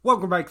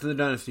Welcome back to the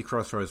Dynasty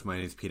Crossroads. My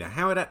name is Peter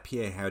Howard at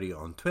PA Howdy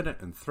on Twitter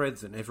and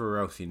Threads and everywhere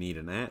else you need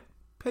an at.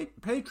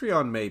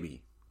 Patreon,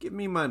 maybe. Give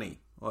me money.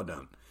 Or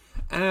don't.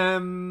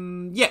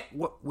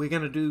 We're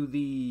going to do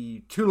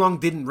the Too Long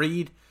Didn't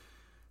Read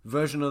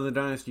version of the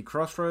Dynasty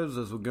Crossroads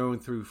as we're going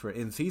through for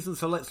in-season.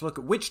 So let's look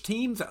at which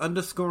teams are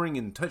underscoring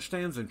in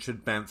touchdowns and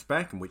should bounce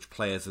back, and which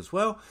players as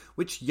well.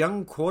 Which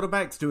young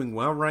quarterbacks doing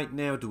well right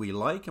now do we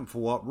like, and for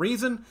what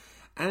reason?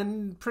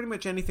 And pretty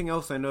much anything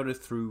else I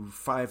noticed through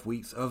 5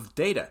 weeks of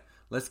data.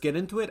 Let's get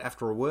into it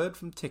after a word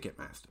from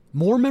Ticketmaster.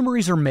 More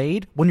memories are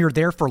made when you're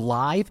there for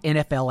live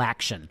NFL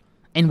action.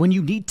 And when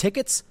you need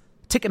tickets,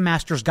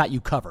 Ticketmaster's got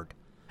you covered.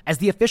 As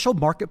the official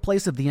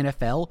marketplace of the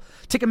NFL,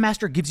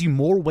 Ticketmaster gives you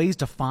more ways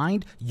to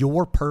find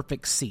your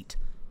perfect seat.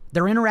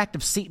 Their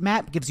interactive seat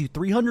map gives you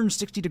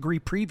 360-degree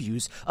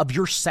previews of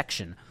your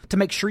section to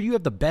make sure you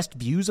have the best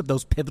views of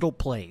those pivotal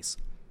plays.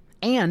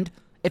 And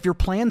if your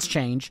plans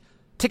change,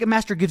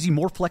 Ticketmaster gives you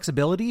more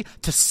flexibility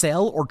to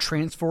sell or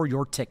transfer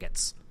your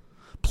tickets.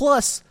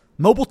 Plus,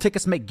 mobile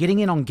tickets make getting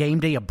in on game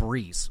day a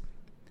breeze.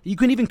 You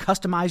can even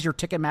customize your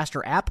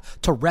Ticketmaster app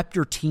to rep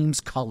your team's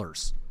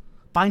colors.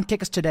 Find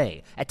tickets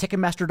today at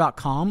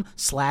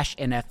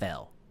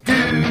Ticketmaster.com/NFL. Do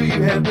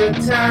you have the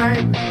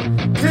time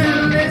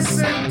to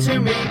listen to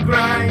me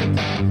grind?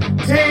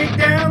 Take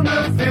down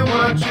the film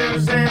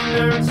watchers and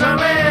nerds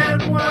all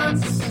at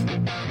once.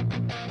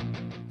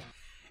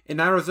 In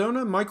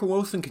Arizona, Michael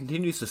Wilson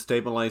continues to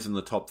stabilize in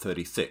the top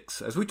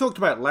 36. As we talked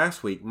about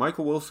last week,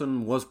 Michael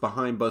Wilson was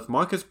behind both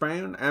Marcus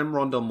Brown and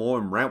Rondale Moore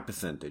in route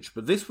percentage,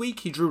 but this week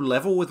he drew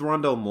level with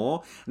Rondale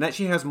Moore and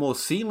actually has more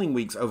ceiling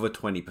weeks over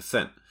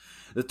 20%.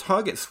 The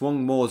target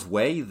swung Moore's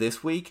way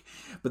this week,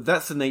 but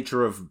that's the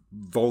nature of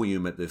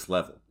volume at this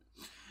level.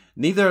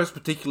 Neither has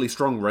particularly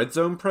strong red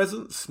zone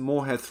presence.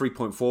 Moore has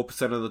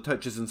 3.4% of the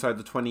touches inside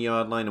the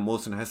 20-yard line and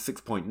Wilson has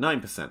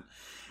 6.9%.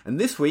 And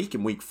this week,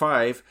 in week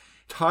 5,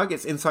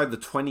 targets inside the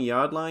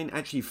 20-yard line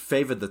actually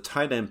favored the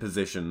tight end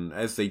position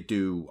as they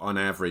do on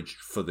average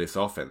for this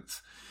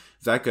offense.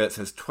 Zach Ertz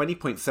has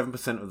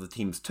 20.7% of the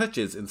team's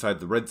touches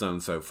inside the red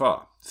zone so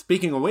far.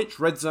 Speaking of which,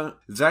 Zach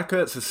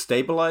Ertz has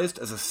stabilized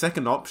as a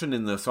second option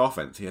in this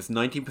offense. He has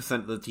 19%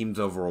 of the team's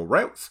overall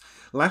routes.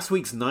 Last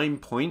week's 9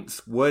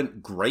 points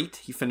weren't great.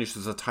 He finished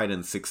as a tight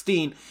end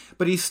 16,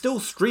 but he's still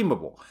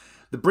streamable.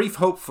 The brief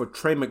hope for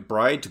Trey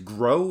McBride to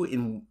grow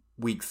in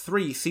Week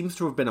 3 seems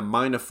to have been a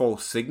minor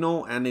false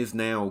signal and is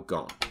now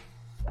gone.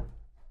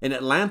 In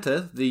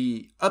Atlanta,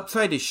 the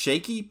upside is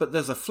shaky, but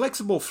there's a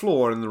flexible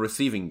floor in the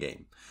receiving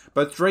game.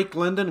 Both Drake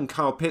London and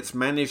Kyle Pitts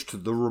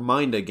managed the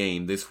reminder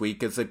game this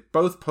week as they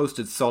both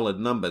posted solid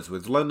numbers,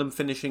 with London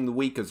finishing the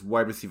week as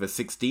wide receiver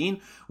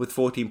 16 with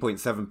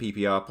 14.7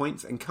 PPR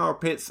points and Kyle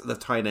Pitts the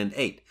tight end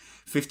 8,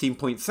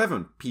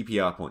 15.7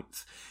 PPR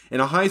points, in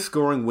a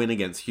high-scoring win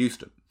against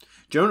Houston.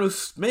 Jonas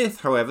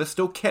Smith, however,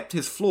 still kept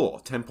his floor,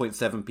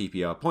 10.7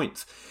 PPR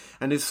points,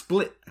 and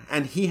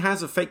he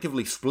has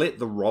effectively split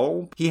the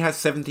role. He has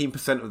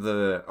 17% of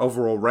the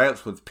overall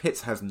routes, with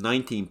Pitts has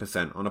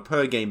 19% on a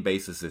per-game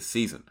basis this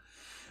season.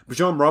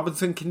 Bijan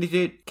Robinson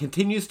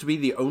continues to be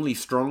the only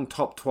strong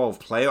top 12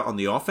 player on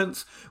the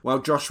offense, while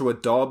Joshua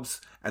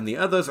Dobbs and the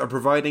others are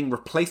providing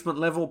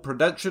replacement-level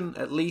production,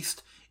 at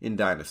least in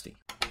Dynasty.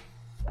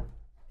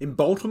 In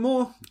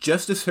Baltimore,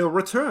 Justice Hill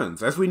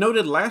returns. As we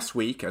noted last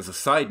week, as a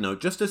side note,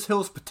 Justice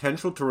Hill's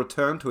potential to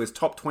return to his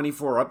top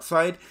 24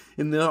 upside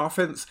in the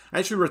offense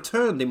actually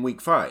returned in Week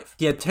 5.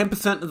 He had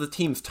 10% of the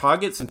team's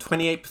targets and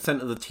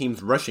 28% of the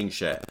team's rushing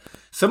share.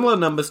 Similar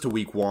numbers to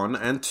Week 1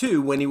 and 2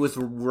 when he was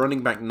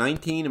running back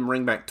 19 and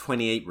running back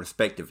 28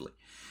 respectively.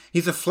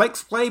 He's a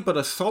flex play, but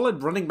a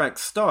solid running back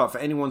start for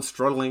anyone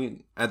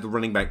struggling at the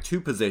running back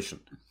 2 position.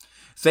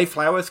 Zay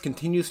Flowers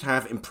continues to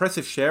have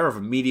impressive share of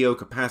a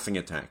mediocre passing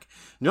attack,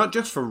 not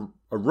just for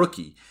a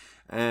rookie,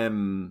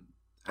 and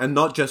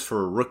not just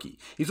for a rookie.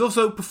 He's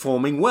also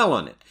performing well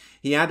on it.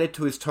 He added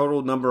to his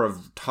total number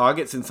of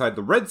targets inside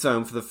the red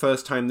zone for the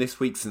first time this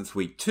week since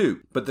week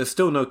 2, but there's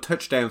still no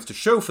touchdowns to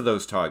show for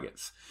those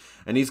targets,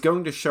 and he's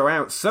going to show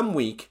out some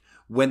week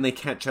when they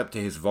catch up to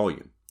his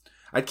volume.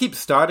 I'd keep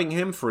starting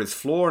him for his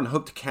floor and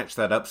hope to catch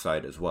that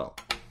upside as well.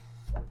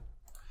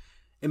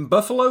 In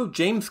Buffalo,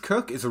 James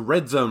Cook is a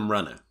red zone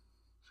runner.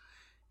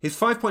 His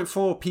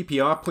 5.4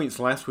 PPR points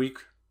last week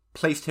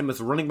placed him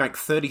as running back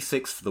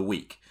 36 for the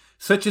week.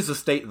 Such is the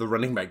state of the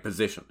running back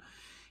position.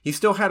 He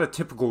still had a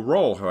typical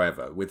role,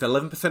 however, with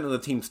 11% of the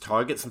team's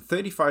targets and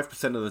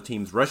 35% of the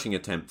team's rushing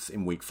attempts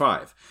in Week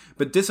 5,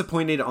 but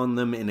disappointed on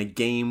them in a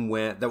game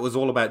that was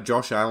all about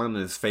Josh Allen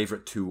and his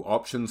favorite 2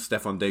 options,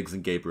 Stephon Diggs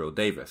and Gabriel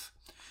Davis.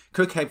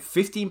 Cook had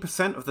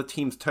 15% of the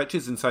team's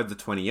touches inside the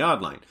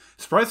 20-yard line,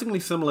 surprisingly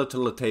similar to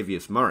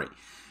Latavius Murray,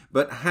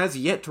 but has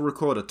yet to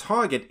record a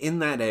target in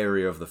that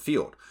area of the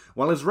field.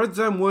 While his red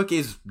zone work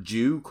is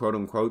due,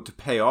 quote-unquote, to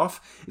pay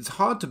off, it's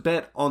hard to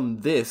bet on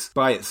this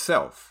by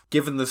itself,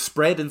 given the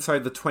spread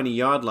inside the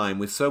 20-yard line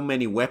with so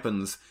many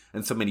weapons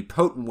and so many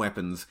potent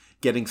weapons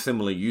getting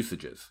similar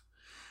usages.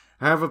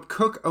 However,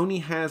 Cook only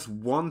has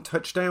 1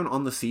 touchdown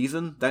on the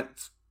season,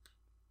 that's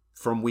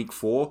from Week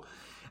 4,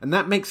 and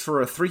that makes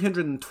for a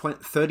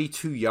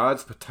 332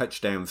 yards per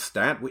touchdown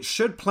stat, which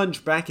should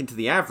plunge back into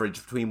the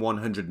average between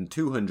 100 and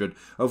 200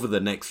 over the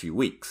next few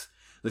weeks.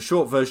 The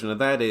short version of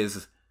that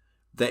is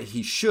that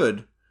he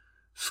should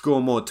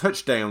score more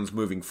touchdowns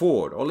moving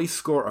forward, or at least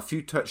score a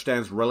few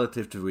touchdowns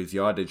relative to his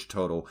yardage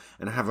total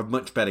and have a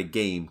much better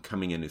game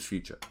coming in his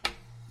future.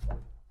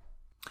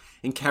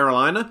 In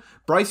Carolina,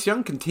 Bryce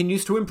Young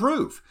continues to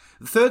improve.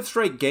 The third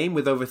straight game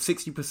with over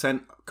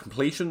 60%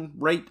 completion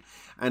rate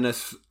and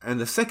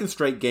the second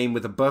straight game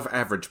with above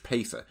average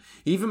pacer.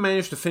 He even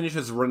managed to finish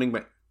as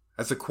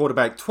a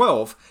quarterback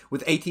 12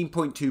 with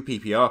 18.2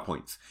 PPR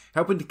points,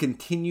 helping to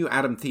continue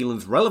Adam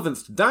Thielen's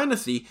relevance to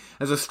Dynasty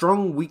as a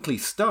strong weekly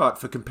start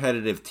for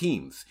competitive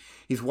teams.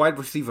 He's wide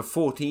receiver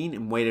 14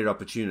 in weighted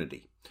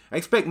opportunity. I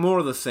expect more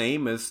of the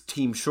same as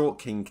Team Short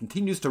King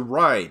continues to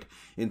ride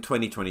in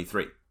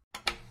 2023.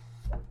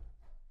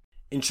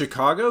 In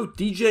Chicago,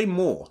 DJ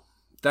Moore.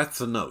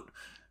 That's a note.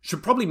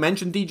 Should probably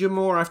mention DJ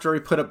Moore after he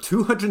put up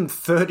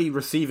 230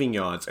 receiving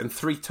yards and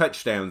 3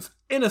 touchdowns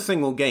in a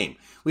single game.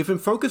 We've been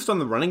focused on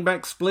the running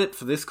back split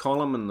for this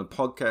column and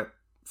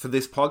for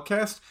this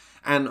podcast,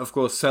 and of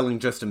course selling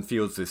Justin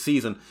Fields this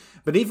season.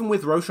 But even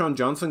with Roschon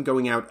Johnson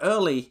going out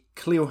early,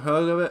 Khalil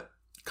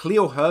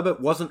Herbert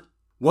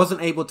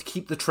wasn't able to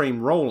keep the train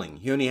rolling.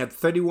 He only had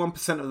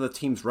 31% of the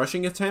team's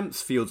rushing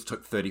attempts, Fields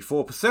took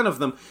 34% of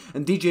them,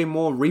 and DJ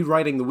Moore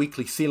rewriting the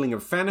weekly ceiling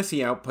of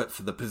fantasy output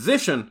for the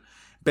position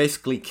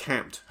basically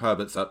capped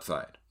Herbert's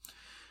upside.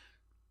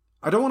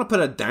 I don't want to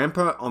put a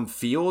damper on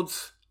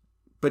Fields,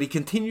 but he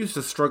continues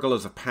to struggle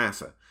as a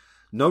passer.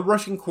 No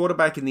rushing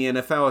quarterback in the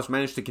NFL has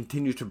managed to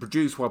continue to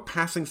produce while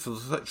passing for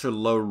such a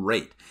low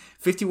rate.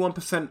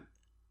 51%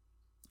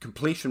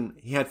 completion,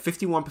 he had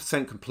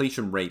 51%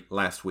 completion rate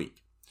last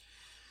week.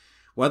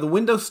 While the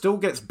window still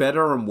gets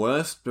better and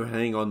worse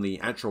depending on the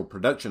actual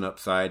production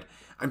upside,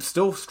 I'm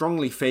still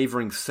strongly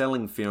favoring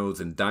selling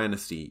Fields in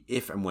Dynasty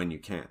if and when you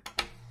can.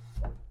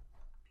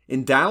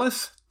 In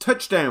Dallas,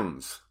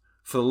 touchdowns.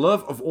 For the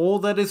love of all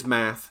that is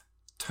math,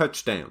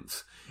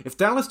 touchdowns. If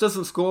Dallas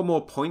doesn't score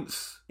more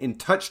points in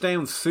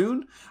touchdowns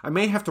soon, I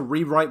may have to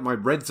rewrite my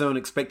red zone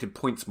expected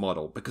points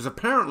model, because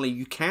apparently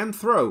you can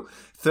throw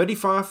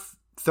 35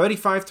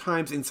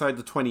 times inside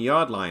the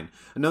 20-yard line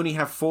and only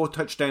have 4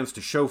 touchdowns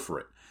to show for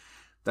it.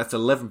 That's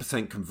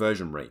 11%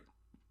 conversion rate.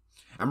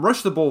 And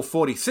rush the ball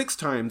 46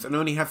 times and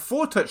only have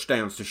 4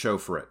 touchdowns to show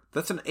for it.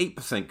 That's an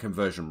 8%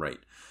 conversion rate.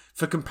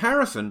 For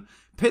comparison,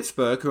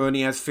 Pittsburgh, who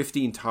only has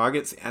 15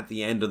 targets at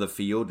the end of the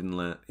field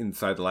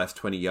inside the last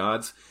 20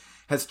 yards,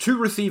 has 2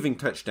 receiving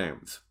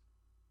touchdowns.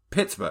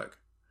 Pittsburgh.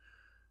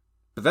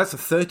 But that's a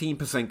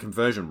 13%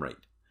 conversion rate.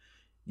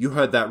 You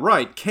heard that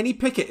right. Kenny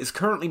Pickett is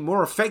currently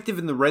more effective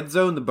in the red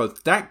zone than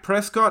both Dak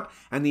Prescott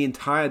and the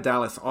entire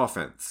Dallas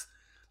offense.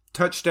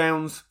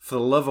 Touchdowns, for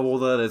the love of all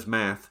that is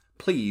math,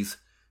 please,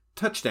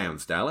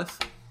 touchdowns, Dallas.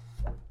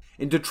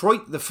 In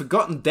Detroit, the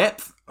forgotten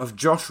depth of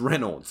Josh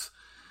Reynolds.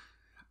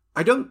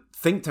 I don't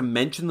think to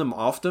mention them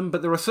often,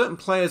 but there are certain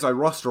players I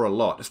roster a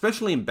lot,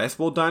 especially in best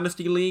ball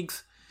dynasty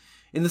leagues.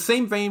 In the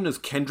same vein as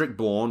Kendrick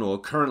Bourne or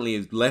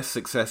currently less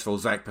successful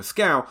Zach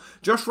Pascal,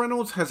 Josh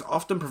Reynolds has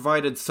often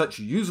provided such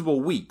usable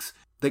weeks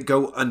that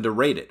go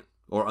underrated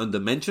or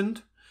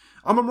undermentioned.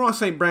 Amon-Ra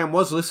St. Brown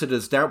was listed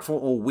as doubtful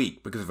all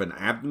week because of an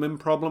abdomen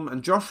problem,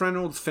 and Josh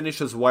Reynolds finished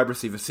as wide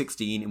receiver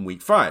 16 in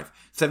week 5,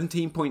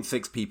 17.6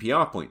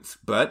 PPR points.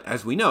 But,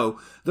 as we know,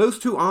 those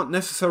two aren't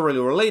necessarily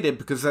related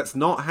because that's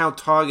not how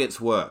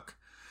targets work.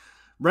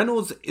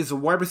 Reynolds is a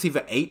wide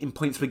receiver 8 in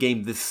points per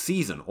game this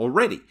season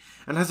already,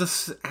 and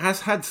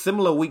has had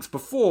similar weeks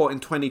before in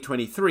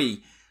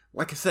 2023,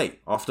 like I say,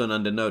 often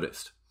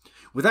undernoticed.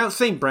 Without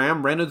St.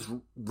 Brown,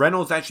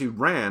 Reynolds actually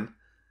ran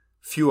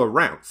fewer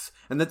routes,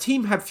 and the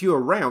team had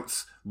fewer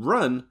routes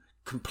run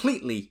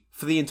completely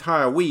for the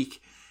entire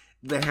week.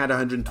 They had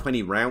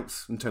 120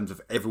 routes in terms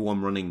of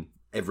everyone running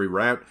every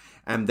route,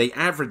 and they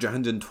averaged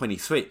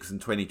 126 in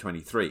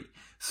 2023,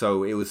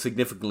 so it was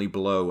significantly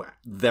below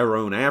their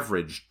own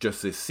average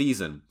just this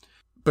season.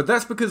 But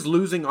that's because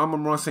losing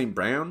Amon-Ra St.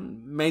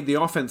 Brown made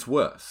the offense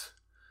worse.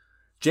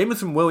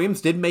 Jameson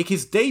Williams did make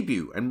his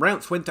debut, and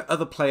routes went to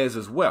other players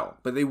as well,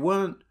 but they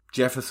weren't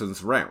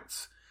Jefferson's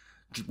routes.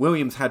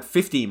 Williams had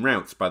 15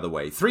 routes, by the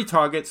way, 3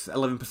 targets,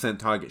 11%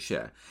 target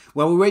share.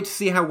 While we wait to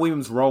see how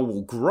Williams' role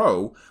will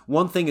grow,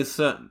 one thing is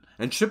certain,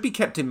 and should be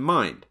kept in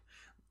mind.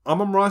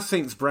 Amon-Ra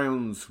St.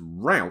 Brown's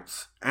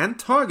routes and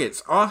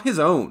targets are his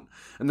own,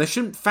 and they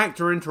shouldn't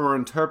factor into our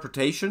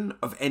interpretation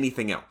of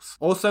anything else.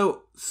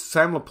 Also,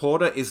 Sam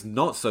Laporta is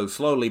not so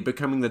slowly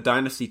becoming the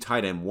Dynasty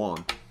tight end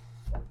 1.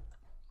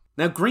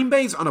 Now, Green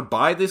Bay's on a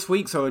bye this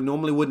week, so I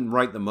normally wouldn't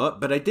write them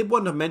up, but I did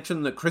want to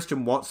mention that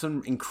Christian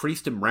Watson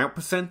increased in route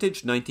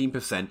percentage,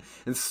 19%,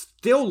 and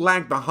still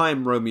lagged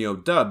behind Romeo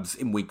Doubs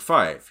in week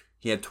 5.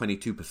 He had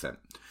 22%.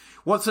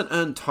 Watson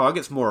earned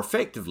targets more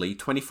effectively,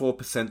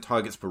 24%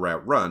 targets per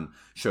route run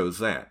shows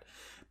that.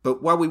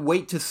 But while we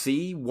wait to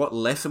see what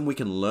lesson we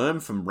can learn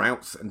from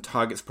routes and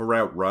targets per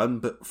route run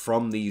but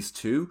from these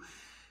two,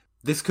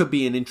 this could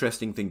be an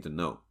interesting thing to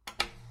note.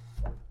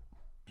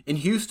 In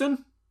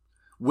Houston,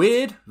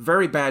 Weird,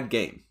 very bad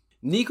game.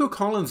 Nico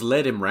Collins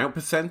led in route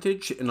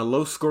percentage in a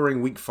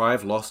low-scoring Week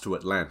 5 loss to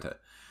Atlanta.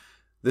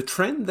 The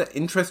trend that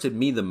interested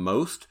me the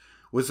most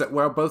was that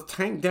while both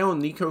Tank Dell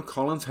and Nico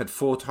Collins had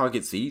 4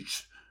 targets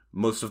each,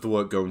 most of the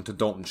work going to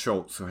Dalton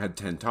Schultz, who had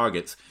 10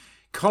 targets,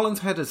 Collins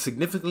had a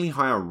significantly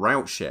higher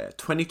route share,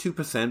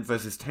 22%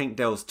 versus Tank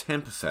Dell's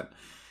 10%,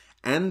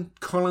 and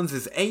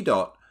Collins'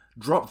 ADOT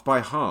dropped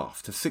by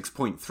half to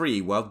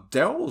 6.3, while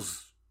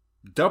Dell's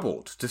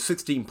doubled to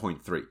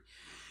 16.3.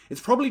 It's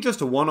probably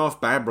just a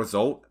one-off bad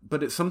result,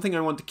 but it's something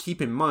I want to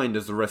keep in mind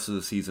as the rest of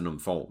the season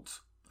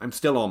unfolds. I'm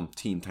still on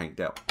Team Tank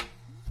Dell.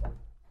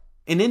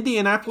 In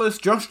Indianapolis,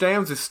 Josh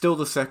Downs is still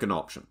the second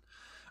option.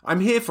 I'm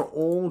here for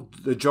all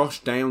the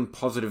Josh Downs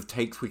positive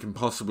takes we can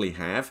possibly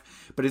have,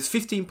 but his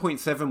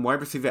 15.7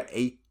 wide receiver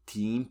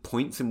 18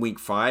 points in Week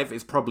 5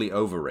 is probably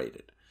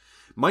overrated.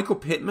 Michael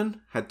Pittman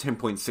had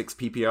 10.6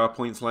 PPR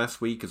points last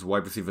week as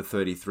wide receiver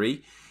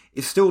 33,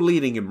 is still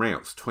leading in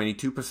routes,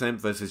 22%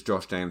 versus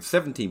Josh Downs'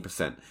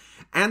 17%,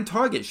 and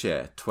target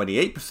share,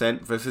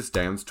 28% versus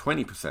Downs'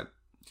 20%.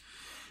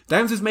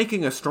 Downs is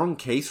making a strong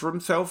case for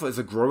himself as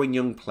a growing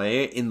young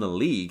player in the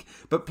league,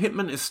 but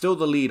Pittman is still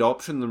the lead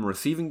option in the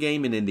receiving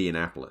game in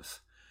Indianapolis.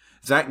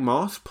 Zach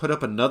Moss put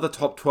up another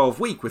top 12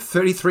 week with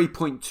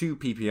 33.2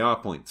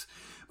 PPR points,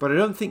 but I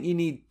don't think you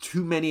need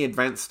too many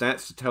advanced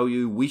stats to tell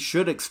you we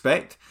should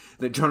expect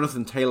that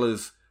Jonathan Taylor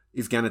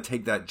is going to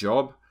take that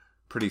job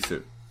pretty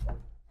soon.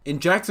 In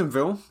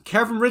Jacksonville,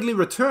 Calvin Ridley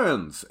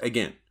returns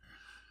again.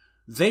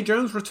 Zay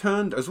Jones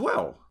returned as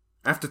well,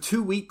 after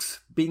 2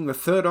 weeks being the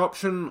third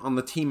option on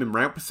the team in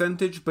route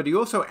percentage, but he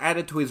also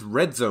added to his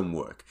red zone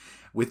work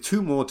with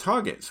 2 more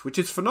targets, which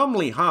is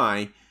phenomenally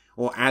high,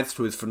 or adds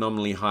to his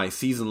phenomenally high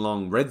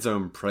season-long red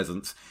zone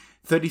presence,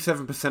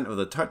 37% of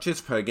the touches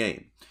per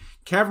game.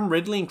 Calvin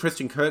Ridley and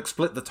Christian Kirk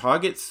split the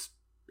targets,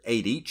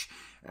 8 each,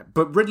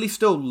 but Ridley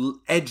still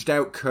edged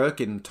out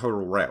Kirk in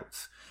total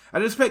routes.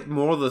 I'd expect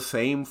more of the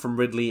same from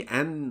Ridley,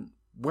 and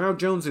while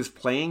Jones is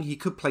playing, he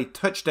could play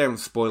touchdown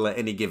spoiler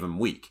any given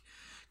week.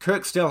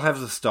 Kirk still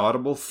has a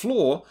startable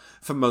floor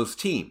for most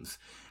teams,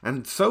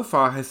 and so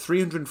far has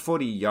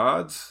 340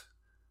 yards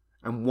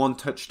and 1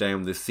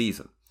 touchdown this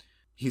season.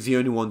 He's the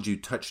only one due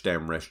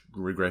touchdown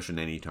regression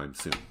anytime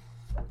soon.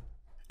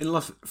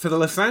 For the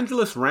Los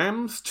Angeles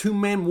Rams, 2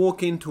 men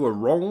walk into a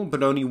role,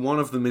 but only one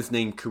of them is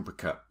named Cooper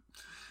Kupp.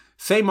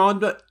 Same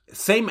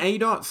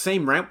ADOT,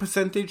 same route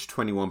percentage,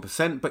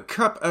 21%, but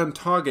Kupp earned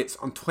targets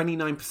on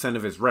 29%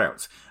 of his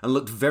routes and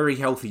looked very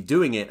healthy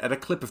doing it at a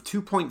clip of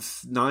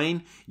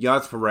 2.9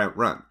 yards per route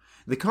run.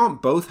 They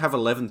can't both have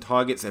 11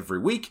 targets every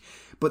week,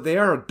 but they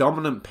are a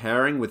dominant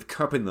pairing with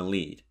Kupp in the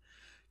lead.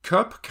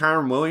 Kupp,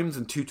 Kyren Williams,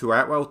 and Tutu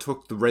Atwell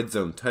took the red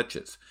zone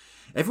touches.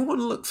 Everyone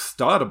looks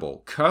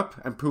startable. Kupp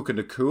and Puka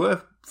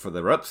Nacua for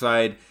their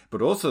upside,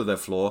 but also their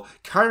floor.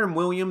 Kyren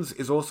Williams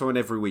is also an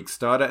every week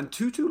starter, and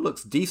Tutu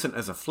looks decent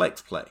as a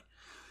flex play.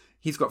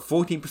 He's got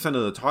 14%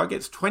 of the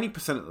targets,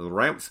 20% of the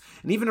routes,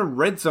 and even a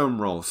red zone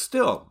role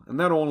still, and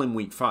that all in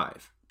week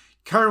 5.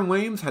 Kyren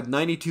Williams had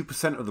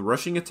 92% of the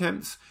rushing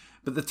attempts,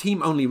 but the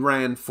team only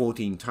ran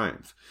 14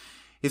 times.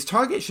 His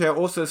target share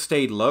also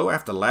stayed low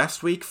after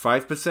last week,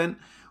 5%,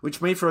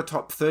 which made for a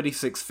top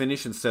 36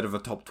 finish instead of a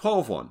top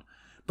 12 one.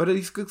 But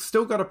he's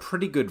still got a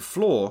pretty good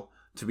floor,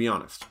 to be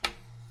honest.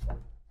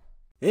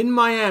 In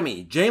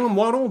Miami, Jalen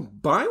Waddle,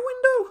 buy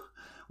window?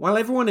 While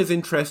everyone is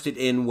interested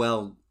in,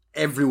 well,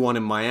 everyone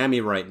in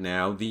Miami right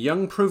now, the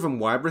young proven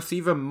wide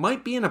receiver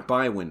might be in a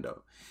buy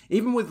window.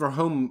 Even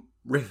Raheem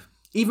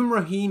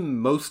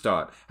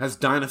Mostert has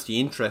dynasty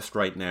interest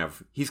right now.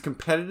 He's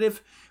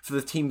competitive for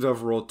the team's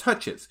overall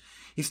touches.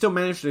 He still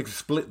managed to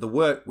split the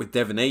work with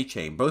Devin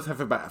A-Chain. Both have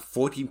about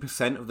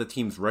 14% of the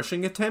team's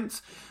rushing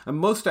attempts,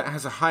 and Mostert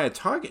has a higher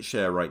target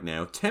share right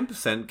now,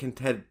 10%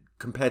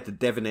 compared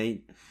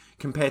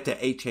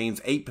to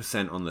A-Chain's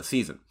 8% on the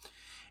season.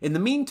 In the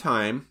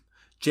meantime,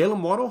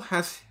 Jalen Waddle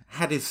has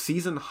had his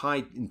season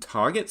high in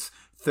targets,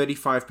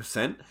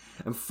 35%,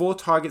 and 4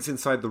 targets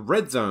inside the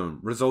red zone,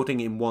 resulting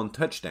in 1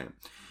 touchdown.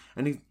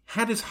 And he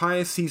had his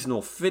highest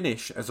seasonal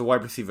finish as a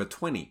wide receiver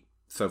 20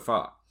 so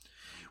far.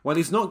 While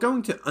he's not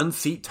going to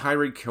unseat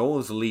Tyreek Hill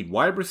as the lead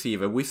wide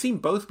receiver, we've seen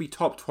both be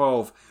top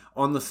 12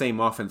 on the same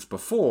offense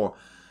before,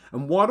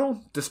 and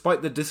Waddle,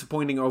 despite the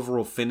disappointing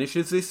overall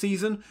finishes this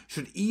season,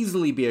 should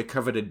easily be a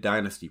coveted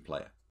dynasty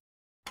player.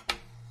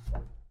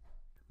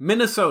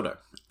 Minnesota,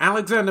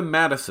 Alexander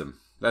Mattison,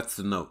 that's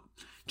the note.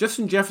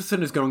 Justin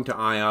Jefferson is going to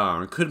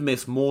IR and could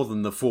miss more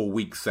than the 4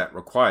 weeks that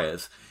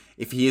requires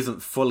if he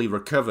isn't fully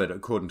recovered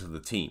according to the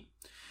team.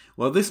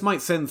 While this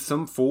might send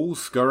some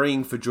fools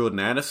scurrying for Jordan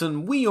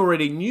Addison, we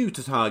already knew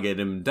to target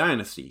him in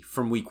Dynasty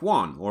from week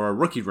 1, or our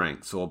rookie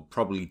ranks, or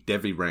probably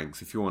Devy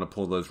ranks if you want to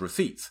pull those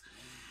receipts.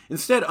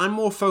 Instead, I'm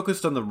more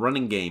focused on the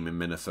running game in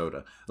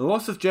Minnesota. The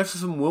loss of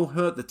Jefferson will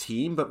hurt the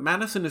team, but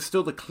Madison is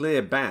still the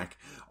clear back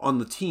on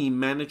the team,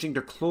 managing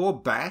to claw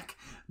back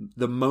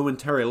the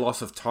momentary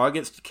loss of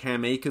targets to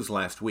Cam Akers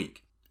last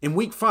week. In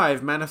Week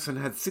 5, Madison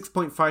had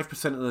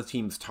 6.5% of the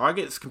team's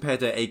targets compared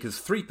to Akers'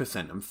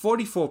 3%, and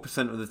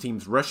 44% of the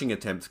team's rushing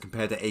attempts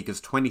compared to Akers'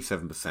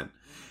 27%.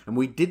 And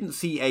we didn't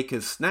see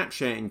Akers' snap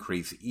share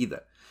increase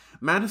either.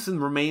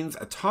 Madison remains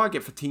a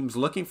target for teams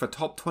looking for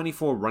top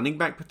 24 running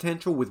back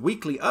potential with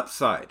weekly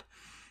upside.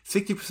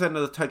 60%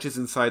 of the touches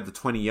inside the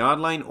 20-yard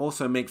line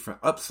also make for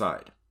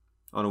upside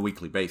on a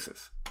weekly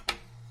basis.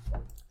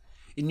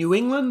 In New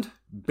England,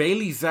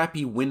 Bailey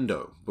Zappi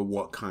window, but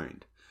what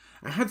kind?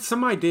 I had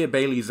some idea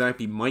Bailey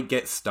Zappi might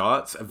get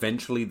starts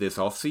eventually this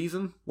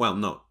offseason. Well,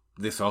 no,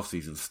 this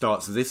offseason.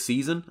 Starts this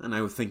season, and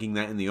I was thinking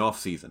that in the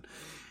offseason.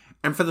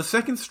 And for the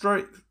second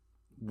straight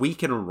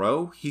week in a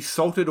row, he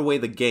salted away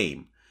the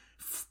game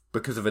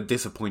because of a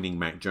disappointing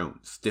Mac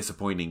Jones.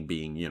 Disappointing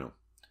being,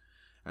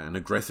 an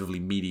aggressively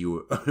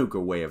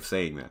mediocre way of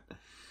saying that.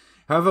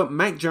 However,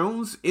 Mac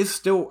Jones is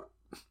still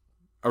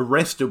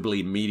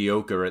arrestably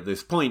mediocre at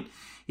this point.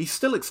 He's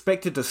still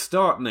expected to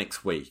start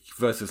next week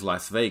versus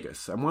Las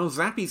Vegas, and while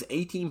Zappi's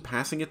 18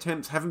 passing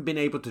attempts haven't been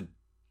enough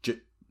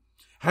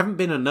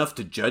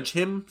to judge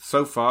him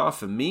so far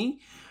for me,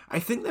 I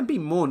think there'd be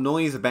more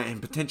noise about him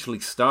potentially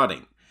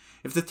starting.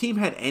 If the team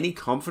had any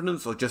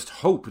confidence or just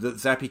hope that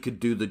Zappi could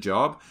do the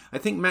job, I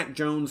think Mac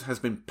Jones has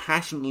been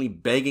passionately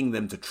begging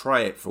them to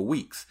try it for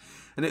weeks,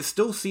 and it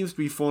still seems to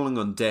be falling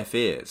on deaf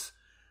ears,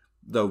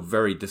 though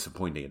very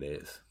disappointing it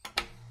is.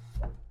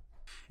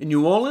 In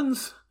New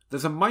Orleans,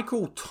 there's a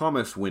Michael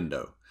Thomas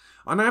window.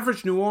 On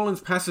average, New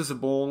Orleans passes the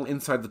ball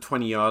inside the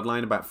 20-yard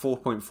line about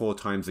 4.4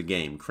 times a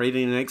game,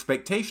 creating an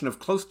expectation of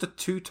close to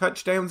 2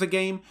 touchdowns a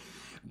game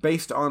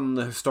based on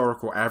the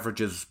historical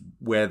averages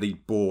where the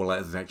ball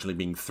is actually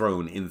being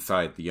thrown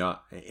inside the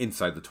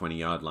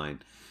 20-yard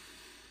line.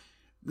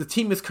 The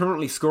team is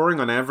currently scoring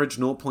on average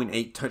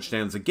 0.8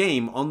 touchdowns a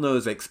game on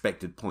those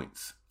expected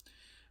points.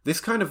 This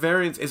kind of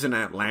variance isn't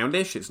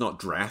outlandish, it's not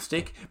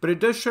drastic, but it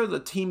does show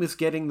that the team is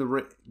getting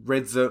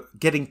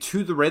getting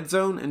to the red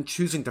zone and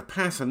choosing to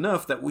pass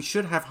enough that we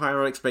should have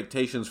higher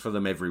expectations for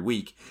them every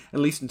week, at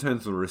least in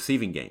terms of the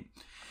receiving game.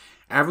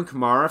 Alvin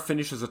Kamara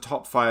finishes a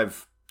top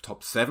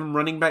 7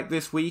 running back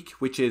this week,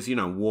 which is,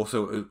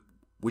 water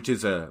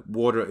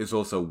is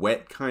also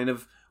wet kind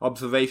of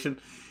observation.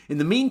 In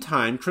the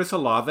meantime, Chris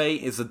Olave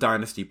is a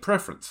dynasty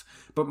preference,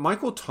 but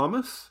Michael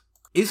Thomas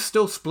is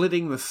still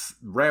splitting the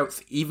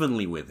routes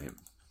evenly with him,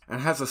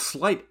 and has a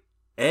slight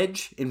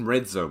edge in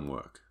red zone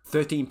work,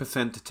 13%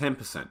 to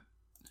 10%.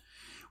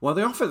 While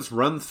the offense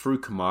runs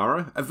through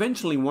Kamara,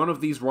 eventually one of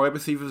these wide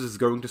receivers is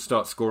going to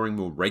start scoring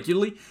more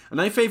regularly,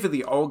 and I favor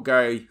the old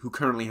guy who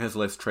currently has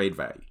less trade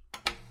value.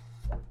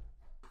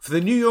 For the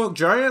New York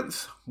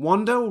Giants,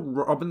 Wan'Dale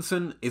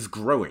Robinson is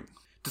growing.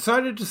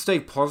 Decided to stay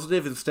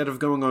positive instead of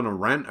going on a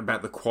rant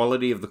about the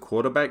quality of the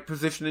quarterback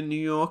position in New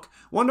York,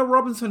 Wan'Dale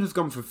Robinson has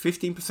gone from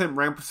 15%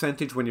 round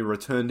percentage when he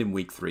returned in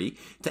Week 3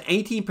 to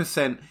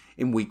 18%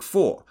 in Week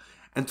 4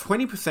 and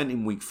 20%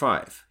 in Week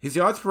 5. His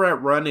yards per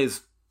route run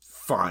is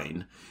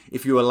fine.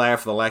 If you allow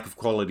for the lack of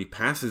quality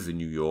passes in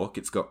New York,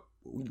 it's got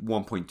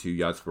 1.2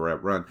 yards per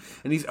route run,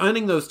 and he's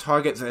earning those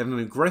targets at an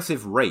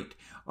aggressive rate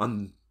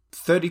on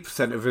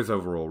 30% of his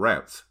overall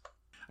routes.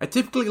 I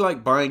typically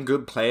like buying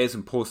good players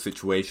in poor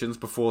situations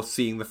before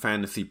seeing the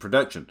fantasy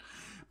production,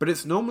 but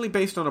it's normally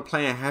based on a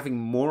player having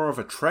more of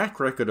a track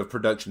record of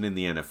production in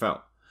the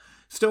NFL.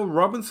 Still,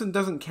 Robinson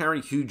doesn't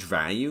carry huge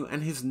value,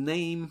 and his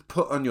name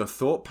put on your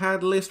thought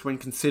pad list when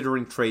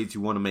considering trades you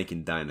want to make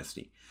in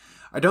Dynasty.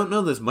 I don't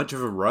know there's much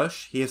of a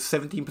rush. He has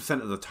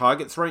 17% of the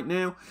targets right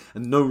now,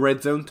 and no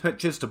red zone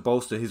touches to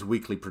bolster his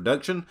weekly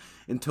production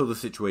until the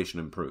situation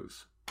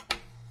improves.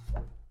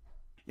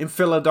 In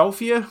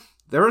Philadelphia,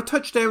 there are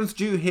touchdowns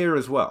due here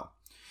as well.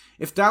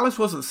 If Dallas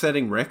wasn't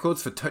setting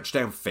records for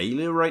touchdown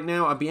failure right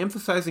now, I'd be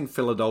emphasizing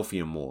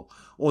Philadelphia more,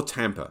 or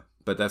Tampa,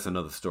 but that's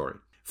another story.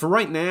 For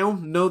right now,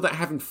 know that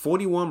having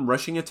 41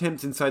 rushing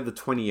attempts inside the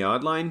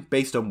 20-yard line,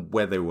 based on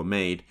where they were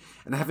made,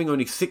 and having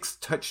only 6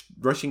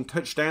 rushing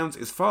touchdowns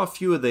is far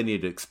fewer than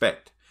you'd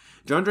expect.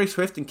 DeAndre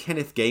Swift and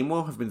Kenneth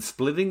Gainwell have been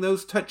splitting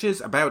those touches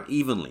about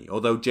evenly,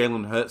 although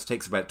Jalen Hurts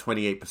takes about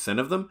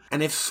 28% of them,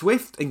 and if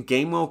Swift and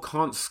Gainwell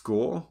can't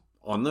score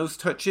on those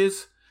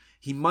touches,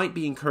 he might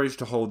be encouraged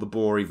to hold the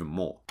ball even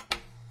more.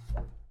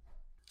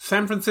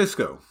 San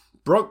Francisco.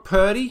 Brock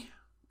Purdy?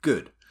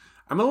 Good.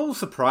 I'm a little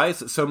surprised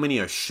that so many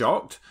are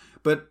shocked,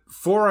 but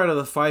 4 out of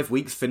the 5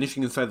 weeks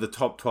finishing inside the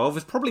top 12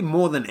 is probably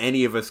more than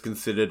any of us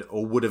considered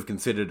or would have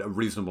considered a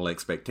reasonable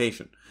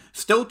expectation.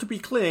 Still, to be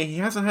clear, he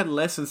hasn't had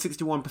less than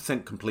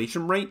 61%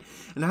 completion rate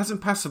and hasn't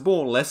passed the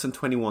ball less than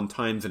 21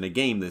 times in a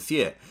game this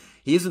year.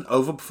 He isn't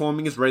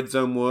overperforming his red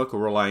zone work or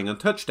relying on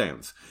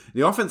touchdowns.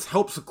 The offense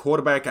helps the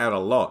quarterback out a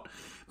lot,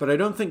 but I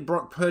don't think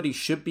Brock Purdy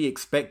should be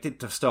expected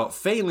to start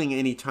failing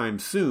anytime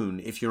soon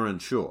if you're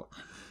unsure.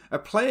 A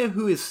player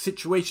who is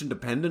situation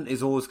dependent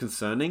is always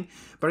concerning,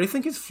 but I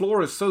think his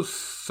floor is so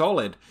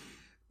solid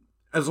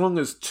as long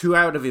as 2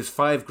 out of his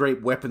 5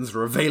 great weapons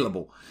are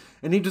available,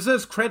 and he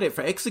deserves credit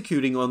for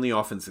executing on the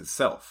offense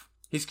itself.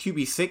 His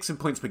QB6 in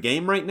points per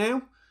game right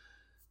now?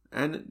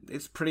 And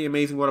it's pretty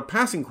amazing what a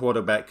passing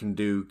quarterback can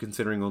do,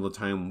 considering all the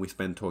time we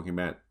spend talking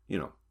about,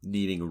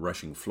 needing a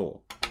rushing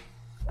floor.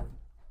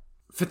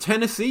 For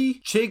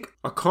Tennessee, Chig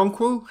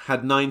Okonkwo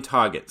had 9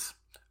 targets.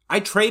 I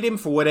trade him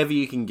for whatever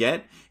you can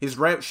get. His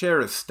route share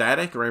is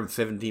static, around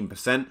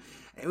 17%.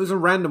 It was a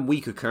random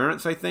week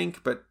occurrence, I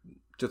think, but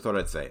just thought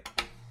I'd say it.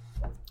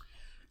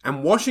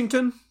 And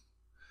Washington,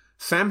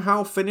 Sam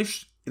Howell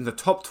finished in the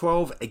top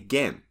 12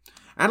 again.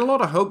 I had a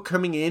lot of hope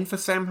coming in for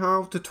Sam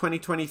Howell to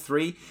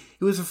 2023.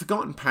 He was a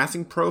forgotten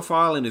passing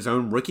profile in his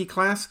own rookie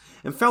class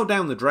and fell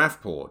down the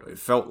draft board, it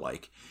felt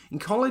like. In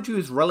college, he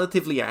was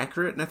relatively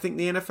accurate, and I think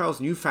the NFL's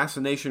new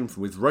fascination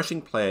with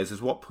rushing players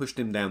is what pushed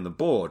him down the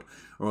board,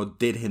 or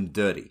did him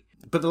dirty.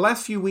 But the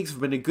last few weeks have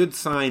been a good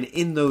sign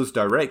in those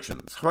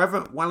directions.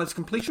 However, while his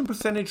completion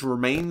percentage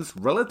remains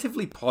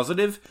relatively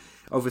positive,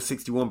 over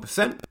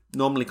 61%,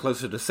 normally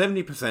closer to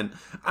 70%,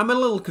 I'm a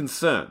little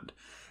concerned.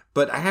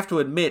 But I have to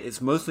admit,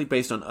 it's mostly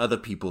based on other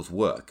people's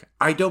work.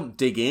 I don't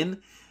dig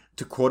in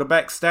to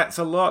quarterback stats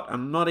a lot.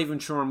 I'm not even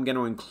sure I'm going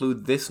to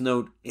include this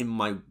note in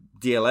my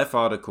DLF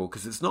article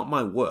because it's not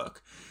my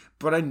work.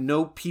 But I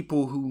know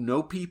people who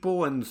know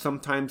people, and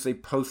sometimes they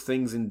post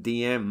things in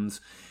DMs.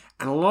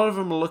 And a lot of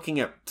them are looking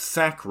at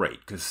sack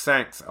rate, because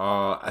sacks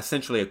are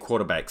essentially a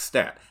quarterback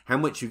stat. How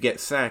much you get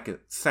sacked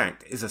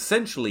is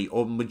essentially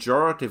or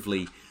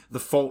majoritively the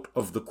fault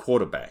of the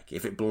quarterback,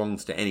 if it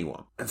belongs to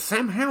anyone. And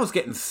Sam Howell's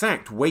getting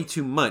sacked way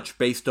too much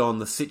based on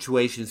the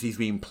situations he's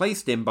being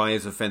placed in by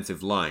his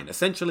offensive line,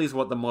 essentially is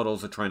what the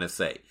models are trying to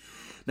say.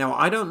 Now,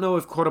 I don't know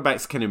if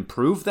quarterbacks can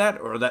improve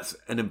that, or that's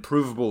an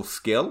improvable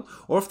skill,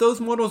 or if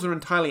those models are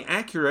entirely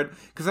accurate,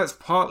 because that's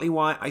partly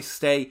why I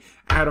stay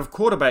out of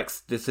quarterback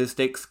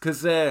statistics,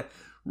 because they're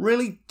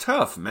really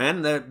tough,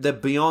 man. They're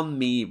beyond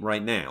me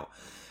right now.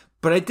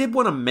 But I did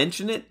want to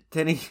mention it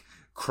to any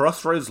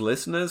Crossroads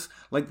listeners,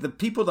 like the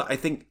people that I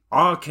think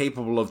are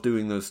capable of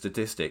doing those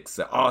statistics,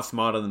 that are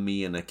smarter than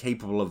me and are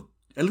capable of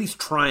at least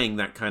trying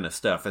that kind of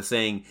stuff, are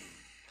saying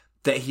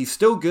that he's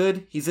still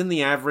good, he's in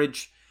the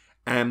average,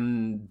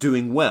 and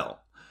doing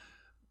well.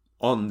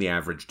 On the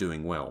average,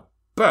 doing well.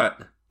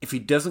 But if he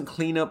doesn't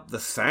clean up the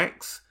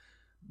sacks,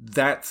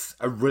 that's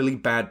a really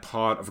bad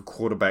part of a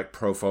quarterback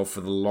profile for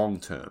the long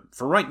term.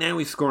 For right now,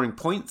 he's scoring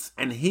points,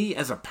 and he,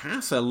 as a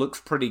passer, looks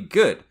pretty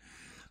good.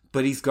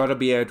 But he's got to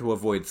be able to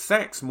avoid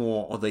sacks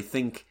more, or they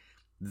think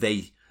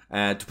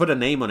to put a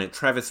name on it,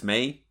 Travis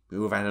May,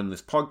 who I've had on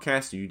this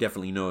podcast, and you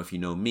definitely know if you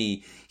know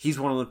me, he's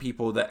one of the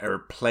people that are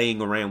playing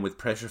around with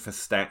pressure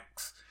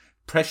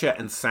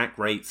and sack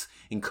rates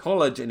in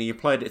college, and he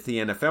applied it to the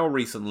NFL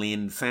recently,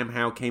 and Sam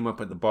Howell came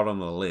up at the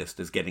bottom of the list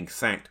as getting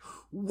sacked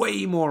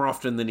way more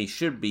often than he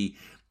should be,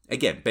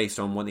 again, based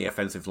on what the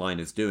offensive line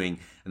is doing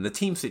and the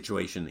team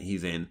situation that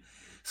he's in.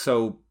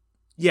 So,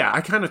 yeah,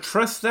 I kind of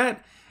trust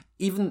that.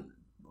 Even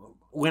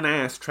when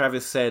asked,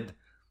 Travis said,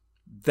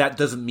 that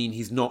doesn't mean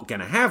he's not going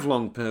to have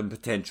long-term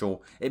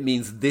potential. It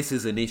means this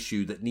is an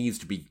issue that needs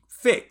to be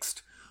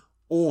fixed,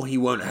 or he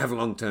won't have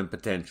long-term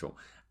potential.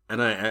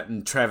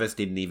 And Travis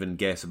didn't even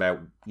guess about,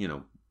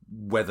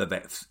 whether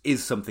that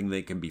is something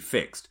that can be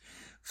fixed.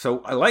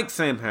 So I like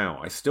Sam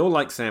Howell. I still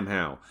like Sam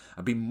Howell.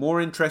 I'd be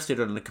more interested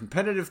in a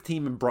competitive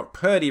team in Brock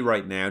Purdy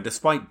right now,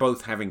 despite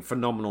both having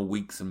phenomenal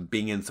weeks and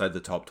being inside the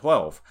top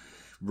 12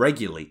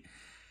 regularly.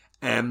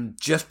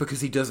 Just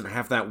because he doesn't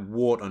have that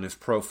wart on his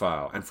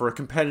profile. And for a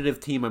competitive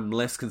team, I'm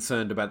less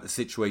concerned about the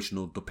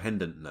situational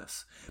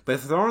dependentness. But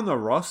if they're on the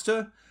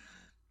roster,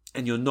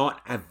 and you're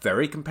not a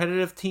very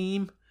competitive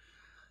team,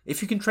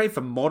 if you can trade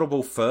for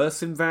multiple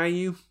firsts in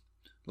value,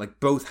 like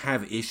both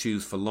have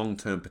issues for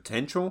long-term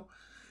potential,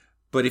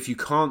 but if you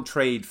can't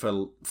trade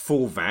for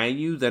full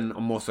value, then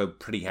I'm also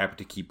pretty happy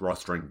to keep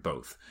rostering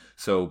both.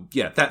 So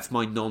yeah, that's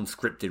my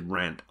non-scripted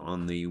rant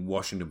on the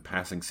Washington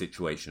passing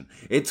situation.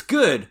 It's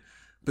good,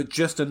 but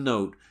just a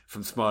note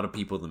from smarter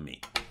people than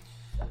me.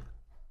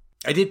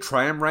 I did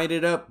try and write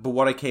it up, but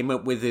what I came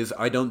up with is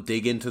I don't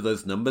dig into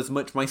those numbers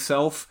much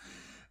myself.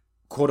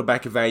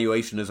 Quarterback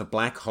evaluation is a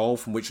black hole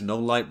from which no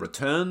light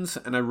returns,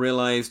 and I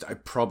realized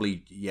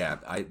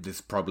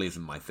this probably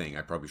isn't my thing.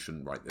 I probably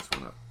shouldn't write this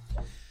one up.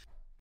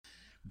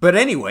 But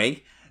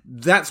anyway,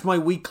 that's my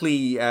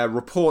weekly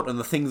report on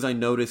the things I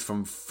noticed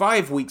from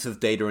 5 weeks of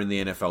data in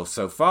the NFL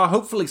so far.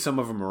 Hopefully some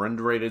of them are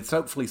underrated.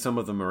 Hopefully some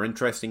of them are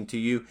interesting to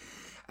you.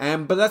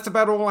 But that's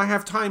about all I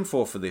have time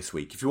for this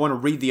week. If you want to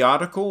read the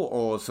article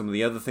or some of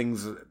the other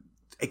things,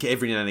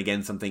 every now and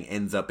again something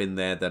ends up in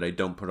there that I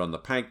don't put on the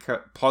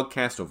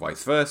podcast or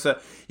vice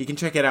versa. You can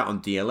check it out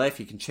on DLF.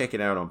 You can check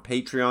it out on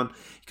Patreon.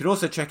 You can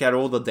also check out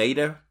all the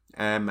data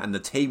and the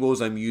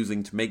tables I'm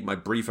using to make my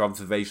brief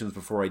observations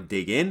before I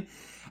dig in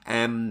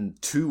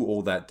to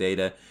all that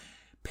data.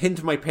 Pinned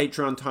to my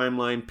Patreon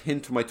timeline,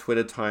 pinned to my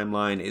Twitter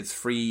timeline. It's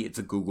free. It's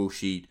a Google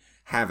Sheet.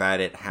 Have at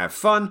it, have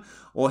fun,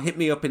 or hit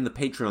me up in the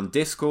Patreon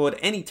Discord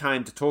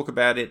anytime to talk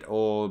about it,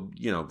 or,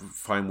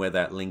 find where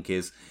that link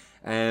is.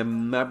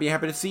 I'd be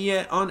happy to see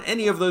you on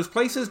any of those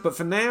places, but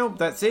for now,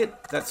 that's it.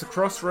 That's the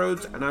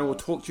Crossroads, and I will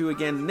talk to you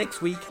again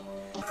next week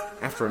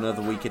after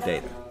another week of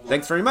data.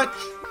 Thanks very much,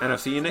 and I'll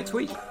see you next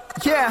week.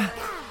 Yeah!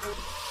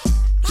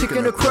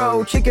 Chicken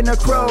or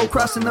crow,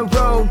 crossing the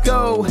road,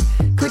 go.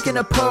 Clicking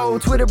a poll,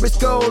 Twitter is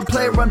gold,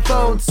 player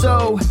unfold,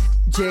 so.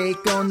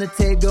 Jake on the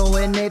table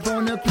and Abe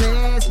on the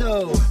plays,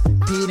 though.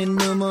 Pete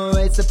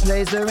enumerates the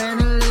plays, they're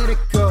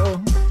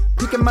analytical.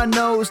 Picking my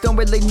nose, don't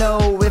really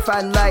know if I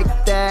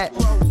like that.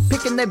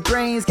 Picking their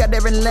brains, got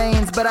different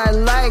lanes, but I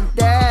like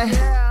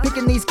that.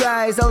 Picking these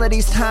guys, all of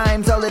these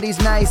times, all of these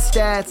nice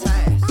stats.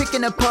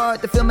 Picking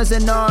apart, the film is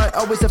an art,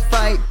 always a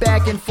fight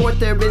back and forth.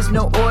 There is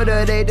no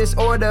order, they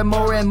disorder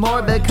more and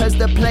more because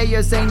the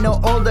players ain't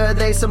no older.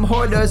 They some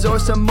hoarders or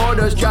some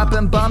mortars,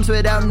 dropping bombs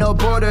without no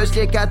borders.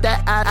 You got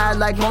that I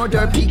like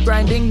mortar, peak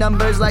grinding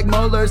numbers like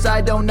molars.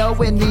 I don't know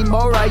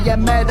anymore, I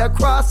am at a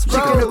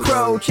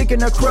crossroads.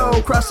 Chicken or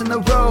crow, crossing the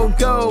road,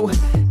 go.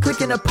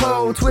 Clicking a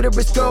poll, Twitter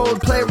is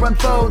gold, player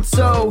unfold,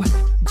 so.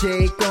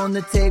 Jake on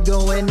the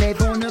table and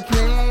Abe on the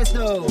plays,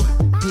 though.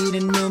 Pete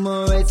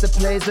enumerates the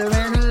plays, they're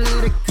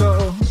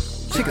analytical.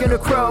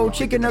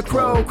 Chicken or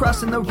crow,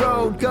 crossing the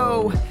road,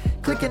 go.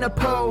 Clicking a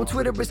poll,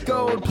 Twitter is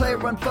gold,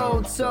 player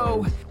unfold,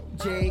 so.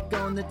 Jake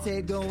on the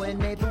table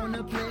and Abe on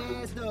the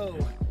plays, though.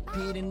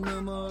 Pete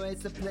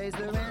enumerates the plays,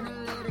 they're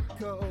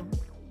analytical.